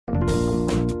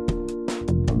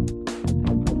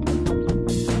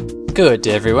Good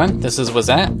day everyone, this is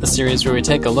Whazhatt, the series where we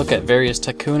take a look at various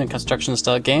tycoon and construction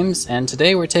style games, and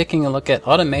today we're taking a look at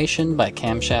Automation by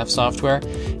Camshaft Software,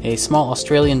 a small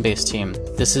Australian based team.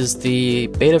 This is the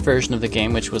beta version of the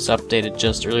game which was updated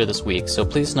just earlier this week, so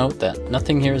please note that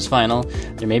nothing here is final,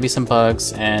 there may be some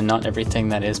bugs, and not everything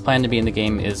that is planned to be in the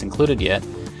game is included yet.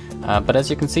 But as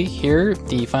you can see here,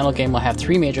 the final game will have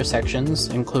three major sections,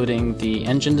 including the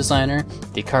engine designer,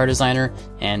 the car designer,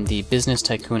 and the business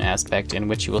tycoon aspect in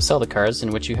which you will sell the cars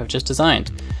in which you have just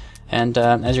designed. And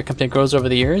as your company grows over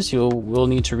the years, you will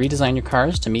need to redesign your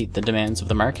cars to meet the demands of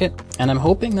the market. And I'm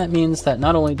hoping that means that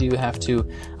not only do you have to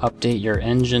update your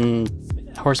engine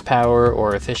horsepower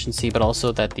or efficiency, but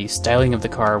also that the styling of the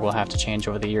car will have to change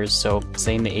over the years. So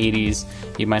say in the 80s,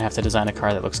 you might have to design a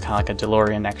car that looks kind of like a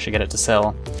DeLorean and actually get it to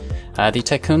sell. The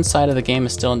tycoon side of the game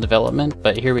is still in development,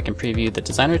 but here we can preview the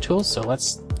designer tools, so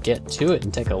let's get to it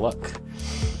and take a look.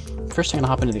 First I'm going to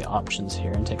hop into the options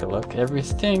here and take a look.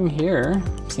 Everything here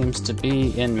seems to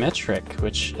be in metric,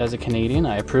 which as a Canadian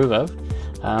I approve of.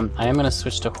 I am going to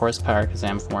switch to horsepower because I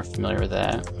am more familiar with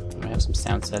that. I have some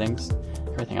sound settings.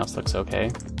 Everything else looks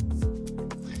okay.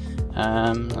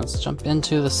 Let's jump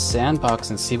into the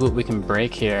sandbox and see what we can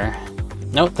break here.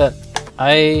 Note that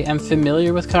I am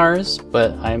familiar with cars,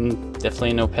 but I'm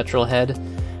definitely no petrol head,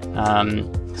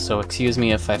 so excuse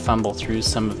me if I fumble through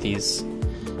some of these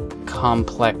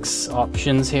complex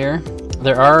options here.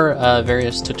 There are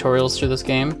various tutorials through this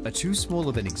game, too small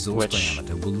of an exhaust which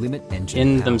diameter will limit engine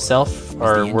in power, themselves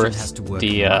are worth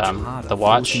the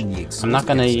watch. I'm not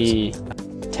going to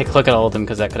take a look at all of them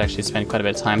because that could actually spend quite a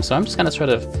bit of time, so I'm just going to sort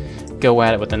of go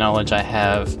at it with the knowledge I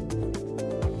have.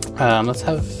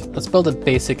 Let's build a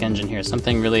basic engine here,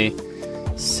 something really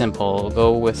simple. We'll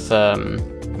go with an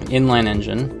inline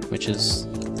engine, which is,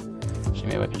 actually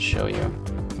maybe I can show you.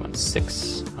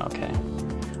 6, okay.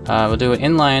 We'll do an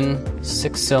inline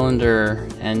 6-cylinder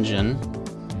engine.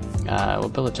 We'll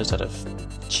build it just out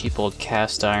of cheap old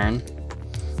cast iron.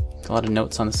 A lot of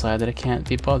notes on the side that I can't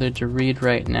be bothered to read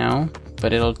right now,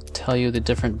 but it'll tell you the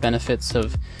different benefits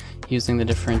of using the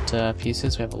different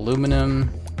pieces. We have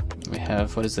aluminum, we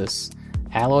have, what is this?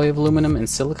 Alloy of aluminum and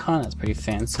silicon, that's pretty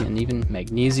fancy, and even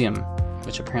magnesium,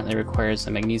 which apparently requires a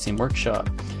magnesium workshop.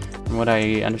 From what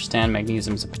I understand,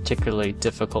 magnesium is a particularly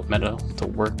difficult metal to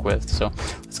work with, so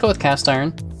let's go with cast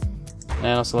iron. It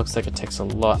also looks like it takes a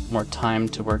lot more time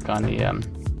to work on the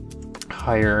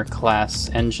higher class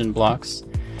engine blocks.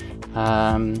 We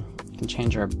can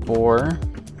change our bore,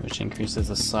 which increases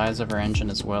the size of our engine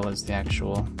as well as the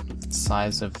actual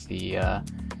size of the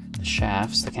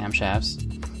shafts, the camshafts.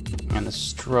 And the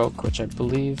stroke, which I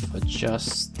believe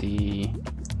adjusts the,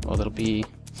 well, it'll be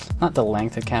not the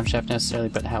length of camshaft necessarily,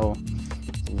 but how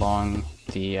long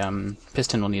the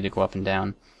piston will need to go up and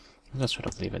down. I'll just sort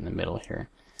of leave it in the middle here.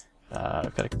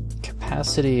 I've got a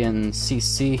capacity in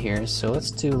cc here, so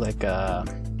let's do like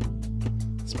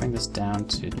let's bring this down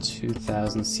to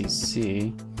 2000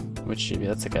 cc, which should be,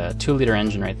 that's like a 2-liter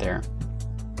engine right there.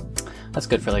 That's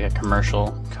good for like a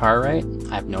commercial car, right?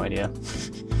 I have no idea.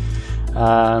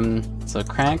 So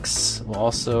cranks will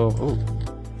also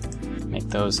make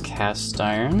those cast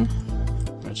iron,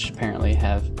 which apparently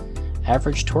have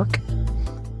average torque.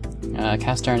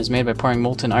 Cast iron is made by pouring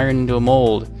molten iron into a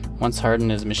mold. Once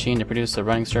hardened, is machined to produce the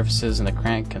running surfaces in the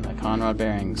crank and the conrod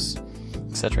bearings,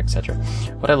 etc., etc.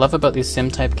 What I love about these sim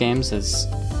type games is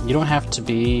you don't have to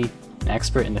be an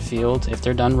expert in the field. If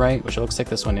they're done right, which it looks like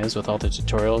this one is with all the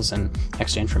tutorials and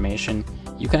extra information,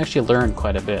 you can actually learn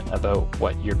quite a bit about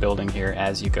what you're building here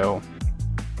as you go.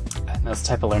 And that's the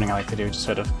type of learning I like to do, just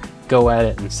sort of go at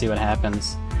it and see what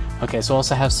happens. Okay, so we'll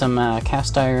also have some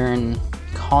cast iron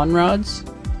conrods.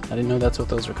 I didn't know that's what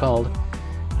those are called.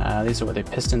 These are what the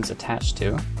pistons attach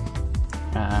to.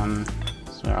 Some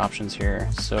our options here.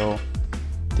 So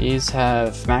these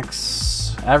have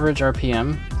max average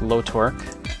RPM, low torque,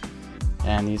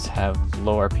 and these have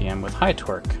low RPM with high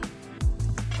torque.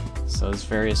 So there's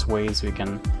various ways we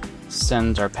can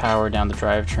send our power down the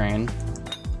drivetrain.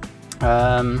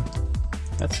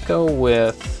 Let's go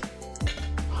with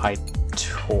high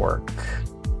torque,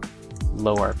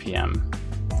 low RPM.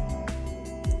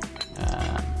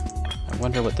 I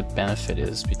wonder what the benefit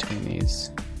is between these.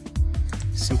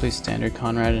 Simply standard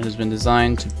conrod has been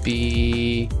designed to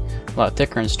be a lot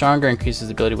thicker and stronger, increases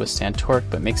the ability to withstand torque,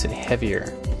 but makes it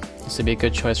heavier. This would be a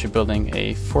good choice for building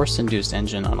a force-induced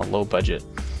engine on a low budget.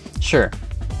 Sure,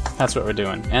 that's what we're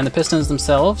doing. And the pistons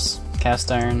themselves,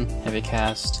 cast iron, heavy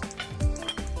cast.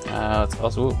 It's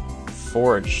also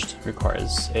forged,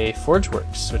 requires a forge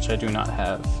works, which I do not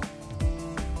have.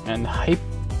 And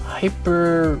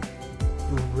hyper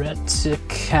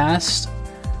reticast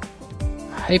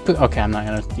Tycoon. Okay, I'm not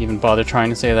gonna even bother trying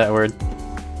to say that word.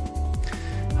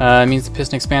 It means the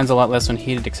piston expands a lot less when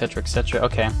heated, etc., etc.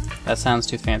 Okay, that sounds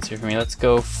too fancy for me. Let's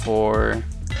go for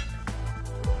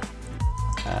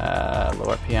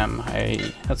low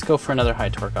RPM. Let's go for another high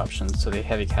torque option, so the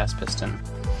heavy cast piston.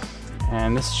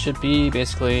 And this should be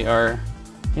basically our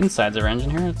insides of our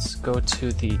engine here. Let's go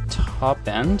to the top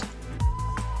end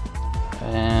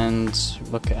and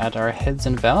look at our heads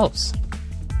and valves.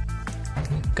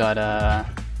 Got a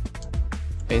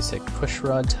basic push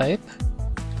rod type.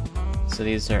 So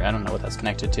these are, I don't know what that's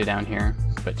connected to down here,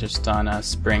 but just on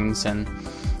springs and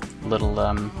little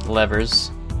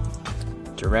levers.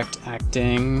 Direct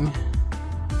acting.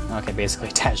 Okay, basically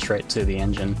attached right to the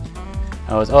engine.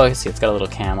 Oh, I see, it's got a little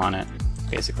cam on it.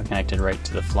 Basically connected right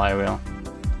to the flywheel,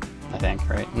 I think,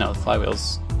 right? No, the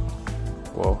flywheel's...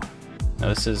 Whoa. No,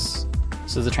 this is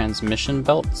the transmission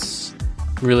belts.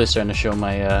 Really starting to show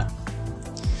my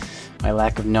my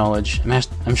lack of knowledge.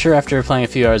 I'm sure after playing a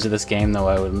few hours of this game, though,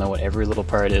 I would know what every little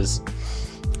part is.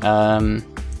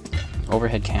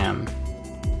 Overhead cam.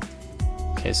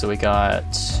 Okay, so we got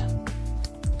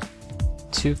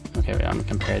two. Okay, wait, I'm gonna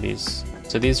compare these.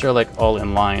 So these are like all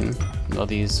in line. Well,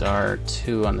 these are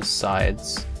two on the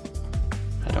sides.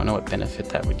 I don't know what benefit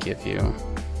that would give you.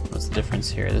 What's the difference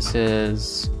here? This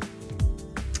is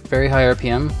very high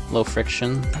RPM, low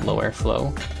friction, low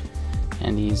airflow.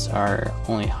 And these are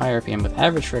only high RPM with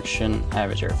average friction,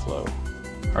 average airflow.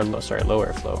 Or low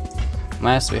airflow.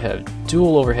 Last we have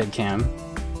dual overhead cam,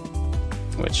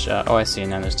 which, oh I see,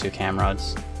 now there's two cam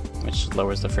rods, which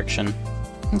lowers the friction.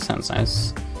 That sounds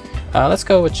nice. Let's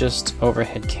go with just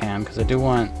overhead cam, because I do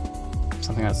want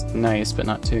something that's nice but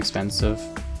not too expensive.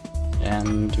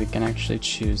 And we can actually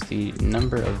choose the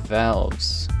number of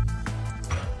valves.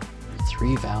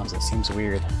 3 valves, that seems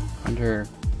weird. I wonder,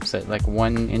 is that like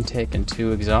 1 intake and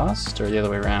 2 exhaust, or the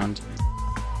other way around?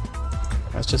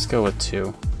 Let's just go with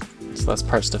 2. It's less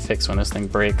parts to fix when this thing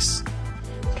breaks.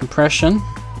 Compression.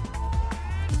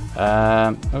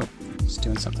 Oh, it's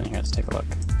doing something here. Let's take a look.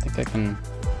 I think I can...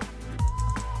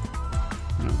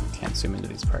 can't zoom into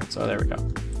these parts. Oh, there we go.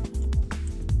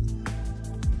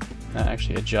 That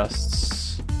actually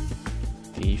adjusts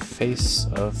the face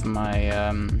of my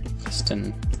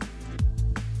piston.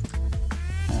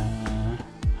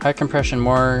 High compression,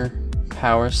 more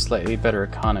power, slightly better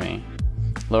economy.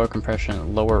 Lower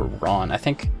compression, lower RON. I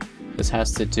think this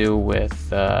has to do with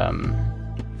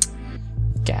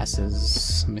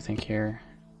gases. Let me think here.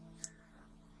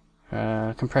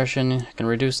 Compression can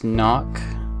reduce knock.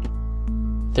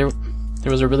 There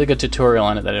was a really good tutorial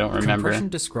on it that I don't remember. Compression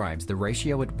describes the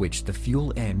ratio at which the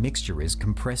fuel-air mixture is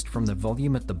compressed from the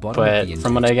volume at the bottom of the intake. But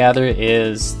from what I gather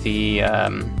is the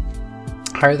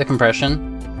higher the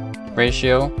compression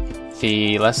ratio,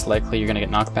 the less likely you're going to get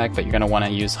knockback, but you're going to want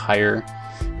to use higher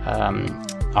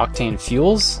octane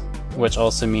fuels, which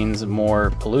also means more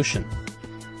pollution.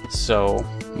 So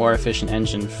more efficient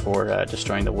engine for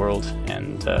destroying the world,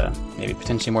 and maybe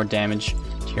potentially more damage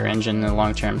to your engine in the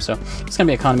long term. So it's going to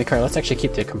be economy car. Let's actually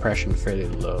keep the compression fairly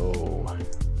low.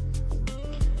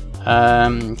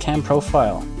 Cam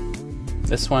profile.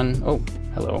 This one, oh,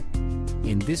 hello.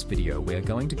 In this video, we are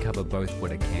going to cover both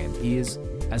what a cam is,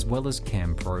 as well as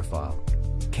cam profile.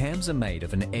 Cams are made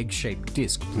of an egg-shaped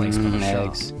disc placed on a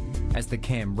shaft. As the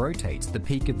cam rotates, the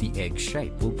peak of the egg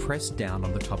shape will press down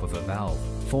on the top of a valve,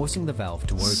 forcing the valve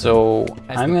to open. So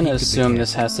I'm going to assume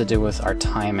this has to do with our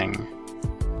timing.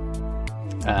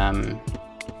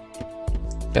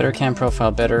 Better cam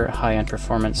profile, better high-end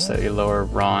performance, slightly lower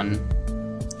RON,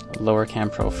 lower cam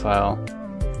profile.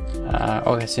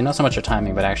 Okay, so not so much our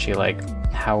timing, but actually like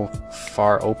how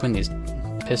far open these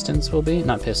pistons will be.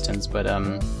 Not pistons, but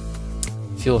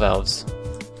fuel valves.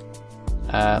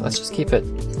 Let's just keep it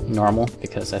normal,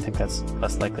 because I think that's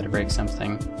less likely to break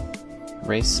something.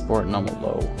 Race, sport, normal,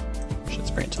 low.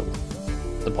 Should bring it to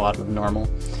the bottom of normal.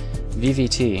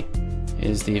 VVT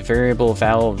is the variable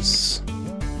valves,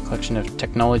 collection of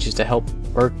technologies to help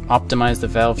optimize the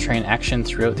valve train action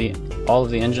throughout all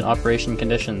of the engine operation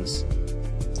conditions.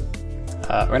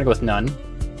 We're gonna go with none.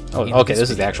 Oh, okay, this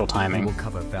is the actual timing. We'll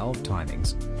cover valve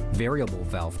timings, variable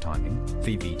valve timing,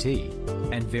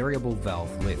 VVT, and variable valve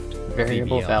lift.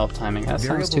 Variable valve timing. That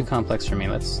sounds too complex for me.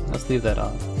 Let's leave that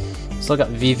off. Still got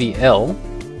VVL.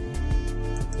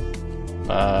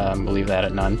 We'll leave that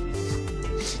at none.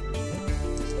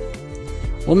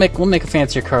 We'll make a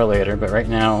fancier car later, but right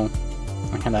now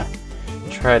I'm gonna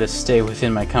try to stay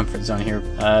within my comfort zone here.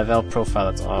 Valve profile,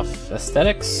 that's off.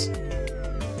 Aesthetics.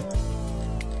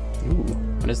 Ooh,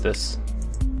 what is this?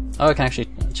 Oh, I can actually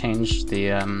change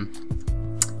the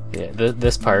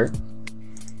this part.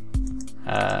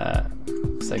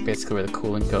 like basically where the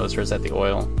coolant goes, or is that the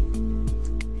oil?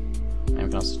 And we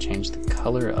can also change the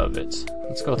color of it.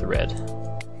 Let's go with red.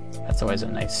 That's always a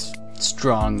nice,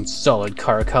 strong, solid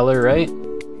car color, right?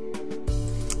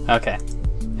 Okay.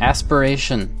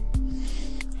 Aspiration.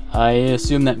 I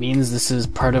assume that means this is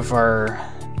part of our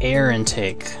air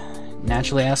intake.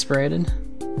 Naturally aspirated?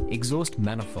 Exhaust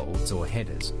manifolds, or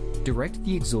headers, direct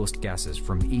the exhaust gases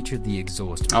from each of the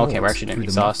exhaust Okay, we're ports actually doing through the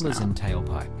exhaust mufflers now. and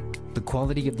tailpipe. The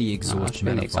quality of the exhaust be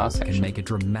an manifold exhaust can section. make a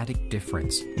dramatic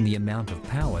difference in the amount of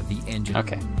power the engine...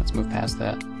 Okay, let's move past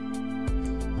that.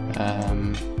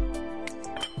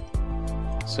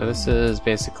 So this is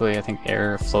basically, I think,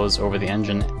 air flows over the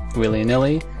engine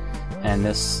willy-nilly, and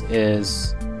this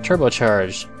is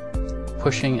turbocharged,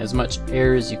 pushing as much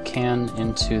air as you can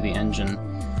into the engine.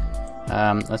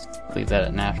 Let's leave that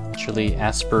at naturally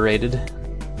aspirated.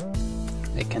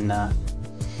 It can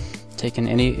take in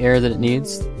any air that it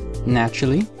needs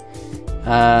naturally.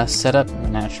 Setup,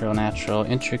 natural,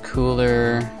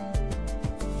 intercooler.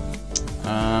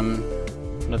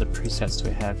 What other presets do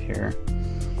we have here?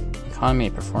 Economy,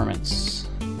 performance,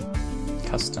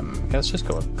 custom. Okay, let's just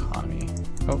go with economy.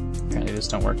 Oh, apparently this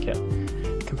don't work yet.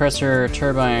 Compressor,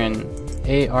 turbine,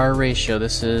 AR ratio.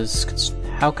 This is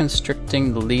how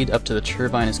constricting the lead up to the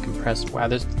turbine is compressed. Wow,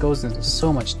 this goes into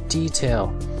so much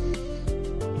detail.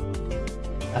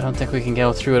 I don't think we can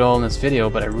go through it all in this video,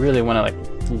 but I really want to like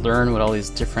learn what all these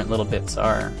different little bits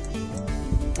are.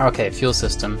 Okay, fuel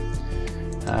system.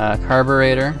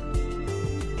 Carburetor.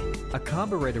 A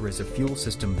carburetor is a fuel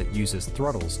system that uses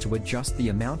throttles to adjust the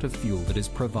amount of fuel that is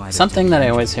provided. Something to the that I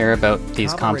engine. always hear about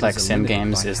these Carburetors complex are sim limited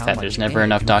games by is how that much there's never air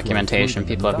enough can flow documentation.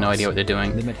 through them People have and no thus idea what they're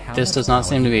doing. limit how This much does not power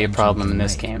seem to the be a engine problem can in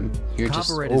this make. game. You're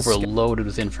just Carburetors overloaded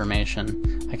with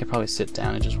information. I could probably sit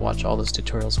down and just watch all those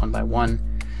tutorials one by one.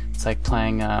 It's like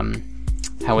playing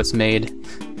how it's made.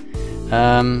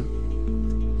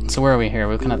 So where are we here?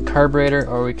 We can have the carburetor,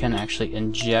 or we can actually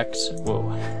inject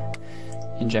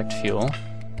fuel.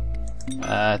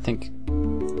 I think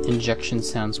injection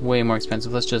sounds way more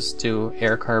expensive. Let's just do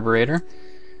air carburetor.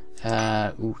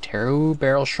 Two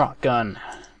barrel shotgun,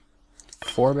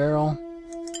 4 barrel,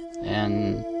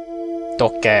 and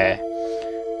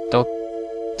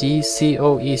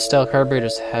DCOE style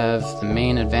carburetors have the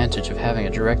main advantage of having a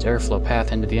direct airflow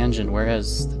path into the engine,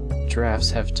 whereas the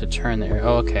giraffes have to turn the air.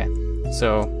 Oh, okay.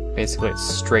 So basically it's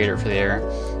straighter for the air,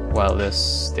 while the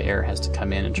air has to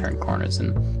come in and turn corners,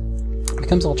 and it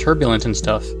becomes all turbulent and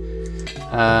stuff.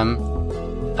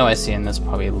 Oh, I see, and this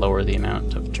probably lower the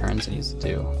amount of turns it needs to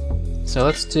do. So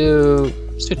let's do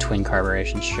twin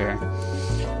carburation, sure.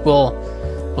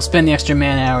 We'll spend the extra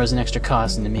man hours and extra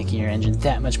cost into making your engine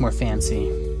that much more fancy.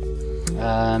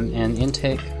 And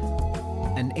intake.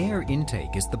 An air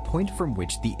intake is the point from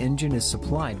which the engine is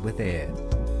supplied with air.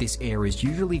 This air is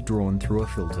usually drawn through a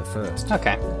filter first.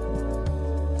 Okay.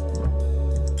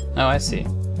 Oh, I see.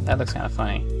 That looks kind of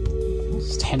funny.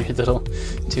 Standard little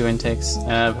 2 intakes.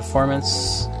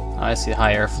 Performance. Oh, I see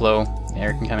high airflow.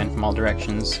 Air can come in from all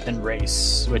directions. And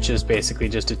race, which is basically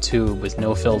just a tube with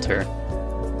no filter.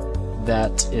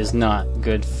 That is not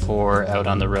good for out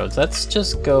on the roads. Let's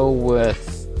just go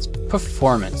with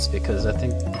performance, because I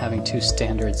think having 2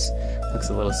 standards looks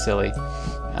a little silly.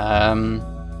 Our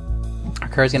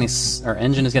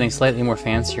engine is getting slightly more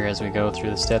fancier as we go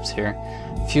through the steps here.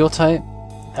 Fuel type,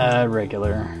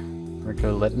 regular.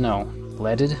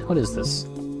 Leaded? What is this?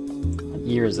 What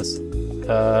year is this?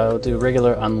 We'll do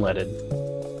regular unleaded.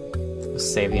 We'll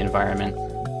save the environment.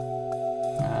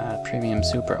 Premium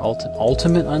super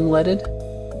ultimate unleaded?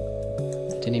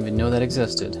 I didn't even know that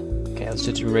existed. Okay, let's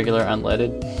just do regular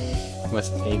unleaded with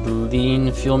a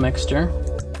lean fuel mixture.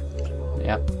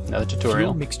 Yep, another tutorial.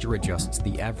 Fuel mixture adjusts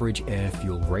the average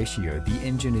air-fuel ratio the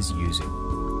engine is using.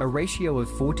 A ratio of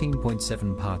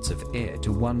 14.7 parts of air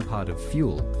to 1 part of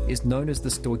fuel is known as the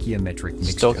stoichiometric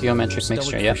mixture. Stoichiometric mixture,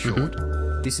 Stoic yep. for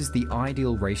short. This is the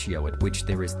ideal ratio at which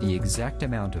there is the exact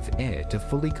amount of air to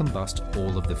fully combust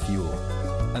all of the fuel.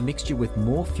 A mixture with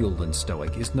more fuel than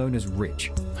stoic is known as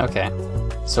rich. Okay,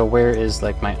 so where is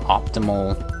like my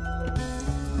optimal?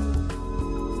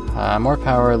 More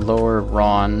power, lower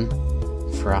RON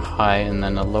for a high, and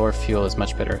then a lower fuel is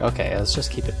much better. Okay, let's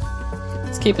just keep it.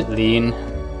 Let's keep it lean.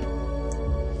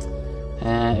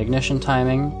 Ignition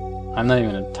timing. I'm not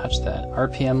even gonna touch that.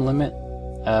 RPM limit.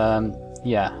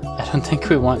 Yeah, I don't think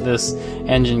we want this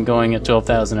engine going at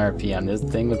 12,000 RPM. This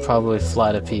thing would probably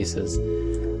fly to pieces.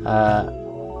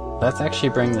 Let's actually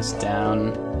bring this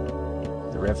down.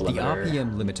 The rev limiter. The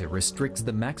RPM limiter restricts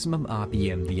the maximum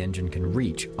RPM the engine can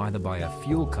reach either by a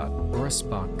fuel cut or a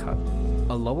spark cut.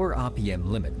 A lower RPM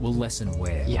limit will lessen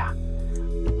wear. Yeah.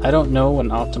 I don't know what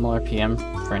an optimal RPM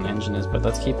for an engine is, but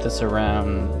let's keep this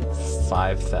around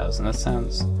 5,000.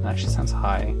 That actually sounds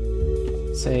high.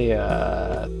 Say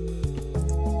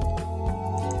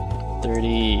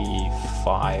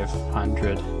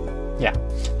 3,500. Yeah,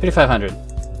 3,500.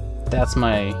 That's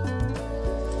my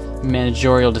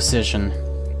managerial decision.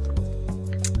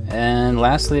 And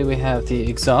lastly, we have the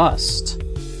exhaust.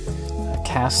 A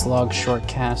cast log short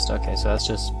cast. Okay, so that's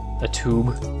just a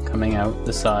tube coming out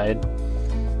the side.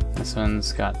 This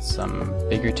one's got some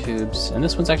bigger tubes, and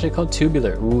this one's actually called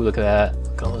tubular. Ooh, look at that.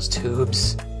 Look at all those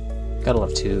tubes. Gotta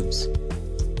love tubes.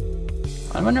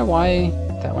 I wonder why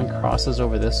that one crosses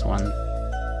over this one.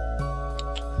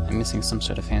 I'm missing some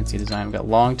sort of fancy design. We've got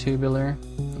long tubular.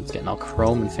 It's getting all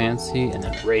chrome and fancy, and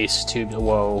then race tubular.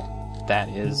 Whoa, that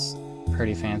is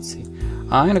pretty fancy.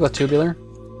 I'm gonna go tubular,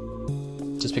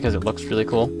 just because it looks really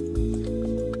cool,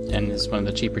 and it's one of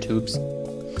the cheaper tubes.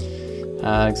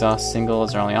 Exhaust single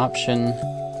is our only option.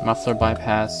 Muffler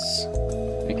bypass.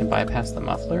 We can bypass the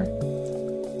muffler.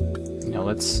 You know,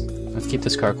 let's keep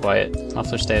this car quiet.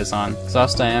 Muffler stays on.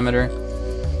 Exhaust diameter.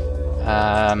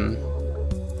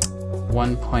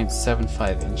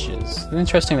 1.75 inches. It's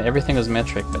interesting that everything was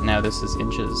metric, but now this is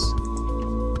inches.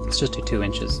 Let's just do 2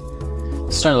 inches.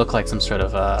 It's starting to look like some sort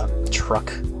of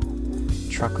truck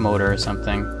motor or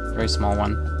something. Very small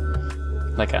one.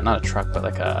 Like not a truck, but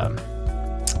like a,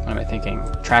 what am I thinking?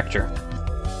 Tractor.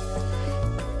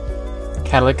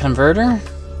 Catalytic converter.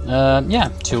 Yeah,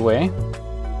 two-way.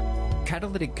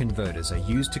 Catalytic converters are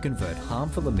used to convert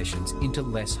harmful emissions into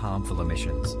less harmful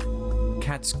emissions.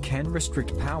 CATs can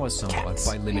restrict power somewhat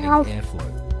by limiting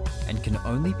airflow, and can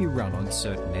only be run on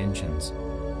certain engines.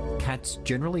 CATs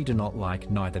generally do not like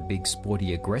neither big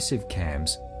sporty aggressive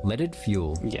cams, leaded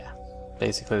fuel. Yeah,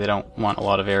 basically they don't want a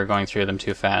lot of air going through them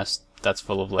too fast. That's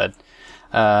full of lead.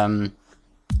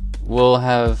 We'll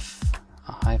have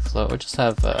a high flow, or just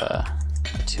have a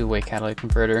two-way catalytic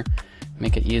converter.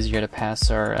 Make it easier to pass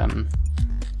our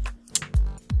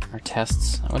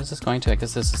tests. What is this going to? I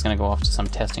guess this is going to go off to some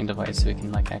testing device so we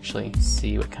can like actually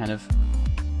see what kind of,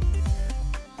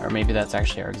 or maybe that's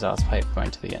actually our exhaust pipe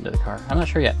going to the end of the car. I'm not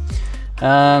sure yet.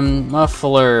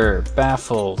 Muffler,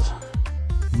 baffled.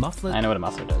 Muffler? I know what a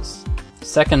muffler does.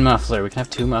 Second muffler, we can have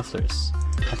 2 mufflers.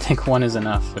 I think 1 is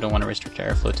enough. We don't want to restrict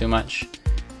airflow too much.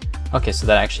 Okay, so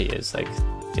that actually is like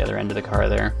the other end of the car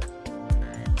there.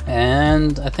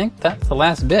 And I think that's the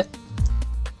last bit.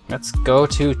 Let's go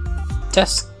to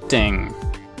testing.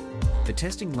 The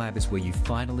testing lab is where you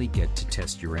finally get to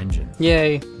test your engine.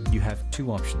 Yay! You have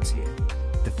 2 options here.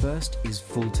 The first is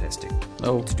full testing.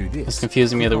 Oh, to do this, it's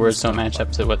confusing me. The words don't match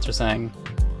up to what they're saying.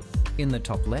 In the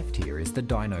top left here is the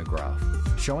dyno graph,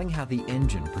 showing how the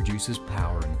engine produces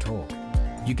power and torque.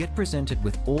 You get presented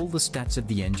with all the stats of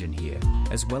the engine here,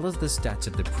 as well as the stats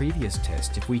of the previous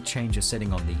test if we change a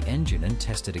setting on the engine and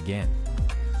test it again.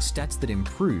 Stats that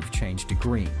improve change to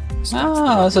green.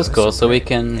 Oh, this is cool, so we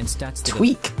can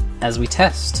tweak as we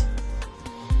test.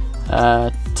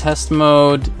 Test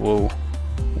mode. Whoa.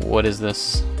 What is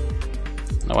this?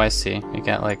 Oh, I see. We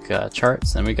got like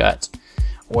charts, and we got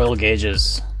oil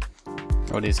gauges.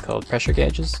 What are these called? Pressure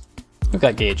gauges? We've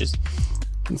got gauges.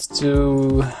 Let's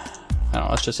do, I don't know,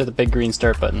 let's just hit the big green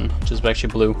start button, which is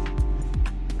actually blue.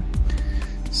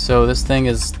 So this thing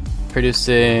is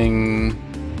producing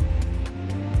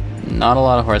not a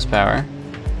lot of horsepower,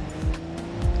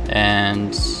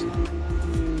 and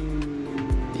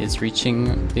it's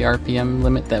reaching the RPM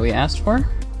limit that we asked for.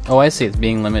 Oh, I see, it's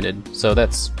being limited, so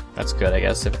that's good, I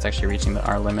guess, if it's actually reaching the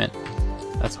R limit.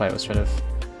 That's why it was sort of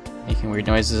making weird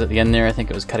noises at the end there. I think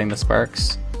it was cutting the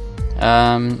sparks.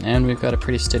 And we've got a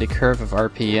pretty steady curve of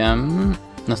RPM.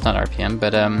 That's not RPM,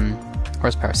 but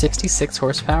horsepower. 66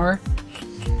 horsepower?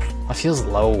 That feels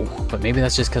low, but maybe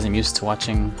that's just because I'm used to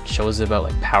watching shows about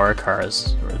like power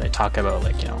cars, where they talk about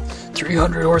like, you know,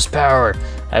 300 horsepower.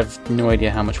 I have no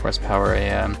idea how much horsepower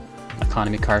a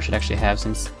economy car should actually have,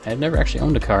 since I've never actually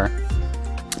owned a car.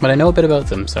 But I know a bit about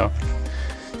them, so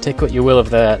take what you will of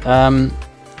that.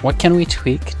 What can we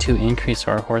tweak to increase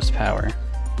our horsepower?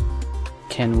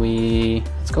 Can we...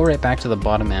 let's go right back to the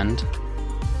bottom end.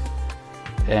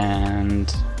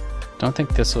 And don't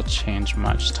think this will change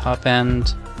much. Top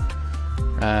end.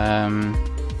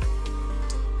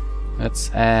 Let's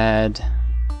add...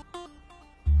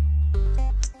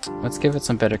 let's give it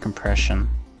some better compression.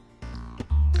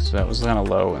 So that was kind of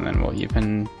low, and then we'll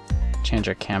even change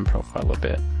our cam profile a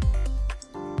bit.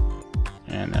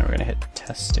 And then we're gonna hit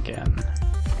test again.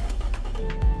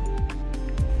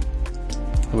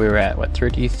 We were at, what,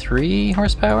 33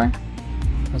 horsepower?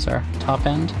 Was our top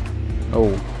end? Oh,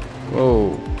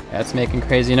 whoa, that's making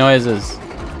crazy noises.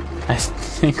 I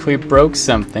think we broke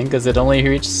something because it only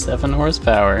reached 7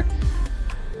 horsepower.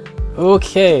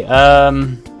 Okay,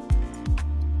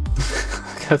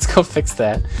 let's go fix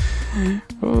that.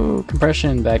 Ooh,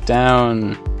 compression back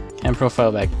down. Cam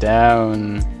profile back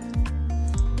down.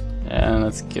 And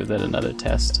let's give that another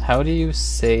test. How do you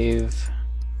save?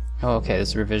 Oh, okay, this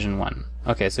is revision 1.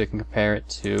 Okay, so we can compare it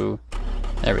to...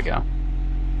 There we go.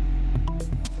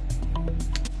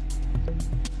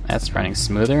 That's running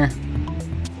smoother.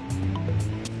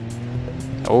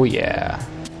 Oh yeah.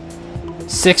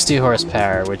 60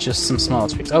 horsepower with just some small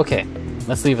tweaks. Okay,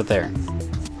 let's leave it there.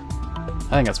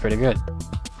 I think that's pretty good. I'm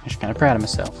actually kind of proud of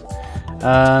myself.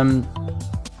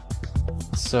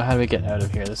 So how do we get out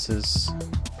of here? This is...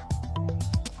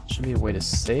 Should be a way to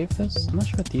save this? I'm not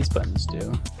sure what these buttons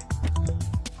do.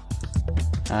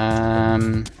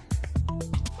 Actually,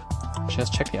 let's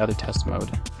check the other test mode.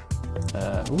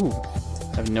 Ooh,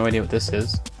 I have no idea what this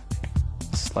is.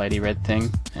 Slidey red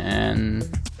thing, and...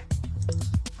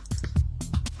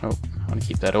 Oh, I want to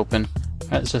keep that open.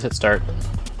 Alright, let's just hit start.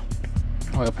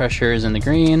 Oil pressure is in the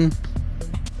green.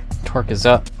 Torque is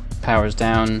up. Power's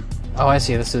down. Oh, I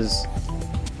see, this is...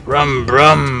 Brum,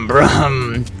 brum,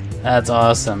 brum! That's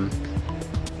awesome.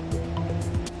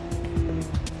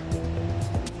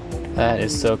 That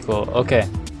is so cool. Okay.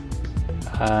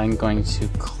 I'm going to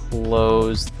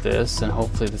close this, and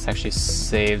hopefully this actually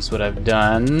saves what I've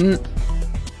done.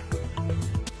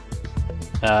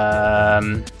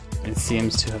 It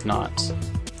seems to have not.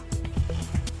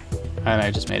 And I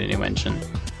just made a new engine.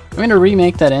 I'm going to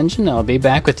remake that engine, and I'll be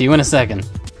back with you in a second.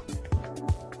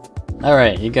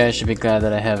 Alright, you guys should be glad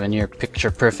that I have a near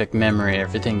picture-perfect memory.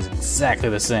 Everything's exactly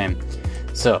the same.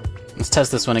 So, let's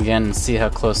test this one again and see how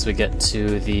close we get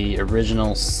to the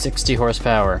original 60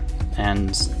 horsepower. And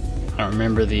I don't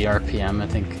remember the RPM. I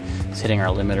think it's hitting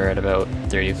our limiter at about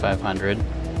 3,500,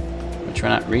 which we're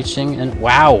not reaching. And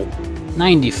wow!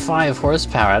 95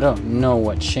 horsepower. I don't know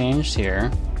what changed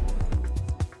here.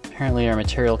 Apparently our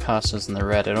material cost is in the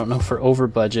red. I don't know if we're over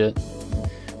budget.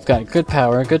 We've got good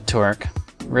power, good torque.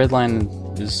 Red line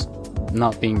is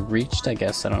not being reached, I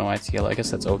guess. I don't know why it's yellow. I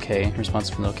guess that's okay. Response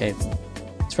from okay.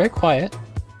 It's very quiet.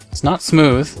 It's not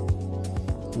smooth.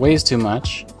 It weighs too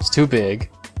much. It's too big.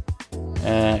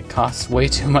 It costs way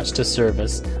too much to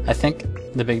service. I think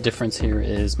the big difference here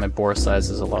is my bore size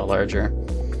is a lot larger.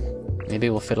 Maybe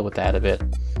we'll fiddle with that a bit.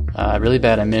 Really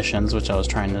bad emissions, which I was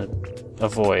trying to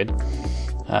avoid.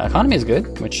 Economy is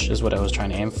good, which is what I was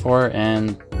trying to aim for.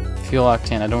 And fuel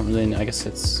octane, I don't really know. I guess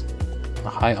it's a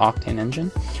high octane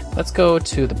engine. Let's go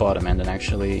to the bottom end and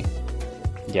actually,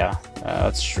 yeah,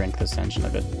 let's shrink this engine a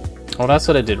bit. Well, that's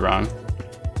what I did wrong.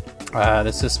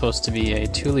 This is supposed to be a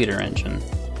 2-liter engine.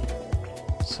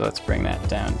 So let's bring that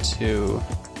down to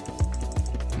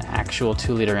an actual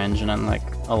 2-liter engine, unlike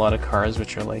a lot of cars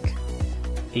which are like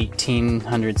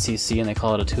 1800 cc and they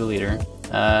call it a 2-liter.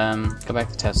 Go back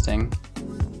to testing.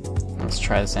 Let's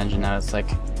try this engine now. It's like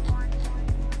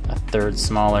a third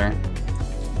smaller.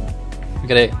 We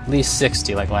got at least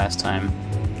 60 like last time.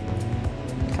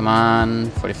 Come on,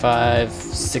 45,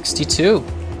 62.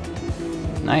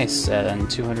 Nice, and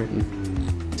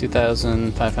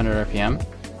 2,500 RPM.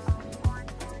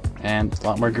 And a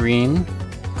lot more green.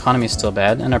 Economy's still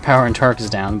bad, and our power and torque is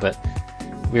down, but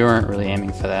we weren't really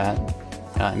aiming for that.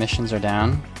 Emissions are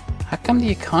down. How come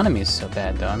the economy is so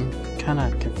bad, though? I'm kind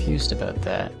of confused about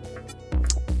that.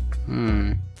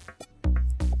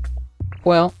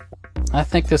 Well, I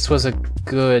think this was a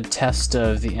good test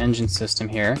of the engine system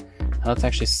here. Let's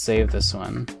actually save this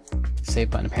one. The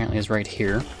save button apparently is right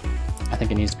here. I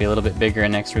think it needs to be a little bit bigger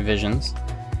in next revisions.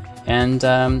 And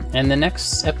in the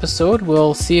next episode,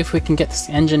 we'll see if we can get this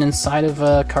engine inside of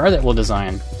a car that we'll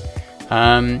design.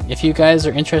 If you guys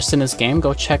are interested in this game,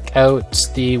 go check out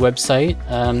the website.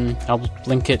 I'll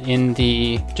link it in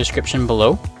the description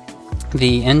below.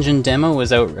 The engine demo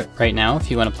is out right now if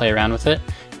you want to play around with it.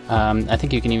 I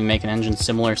think you can even make an engine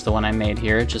similar to the one I made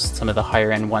here, just some of the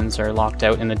higher end ones are locked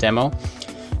out in the demo.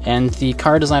 And the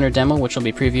car designer demo, which I'll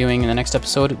be previewing in the next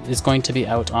episode, is going to be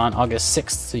out on August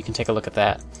 6th, so you can take a look at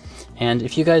that. And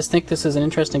if you guys think this is an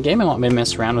interesting game and want me to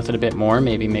mess around with it a bit more,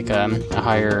 maybe make a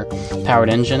higher powered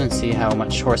engine and see how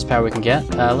much horsepower we can get,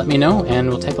 let me know and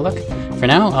we'll take a look. For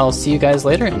now, I'll see you guys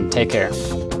later and take care.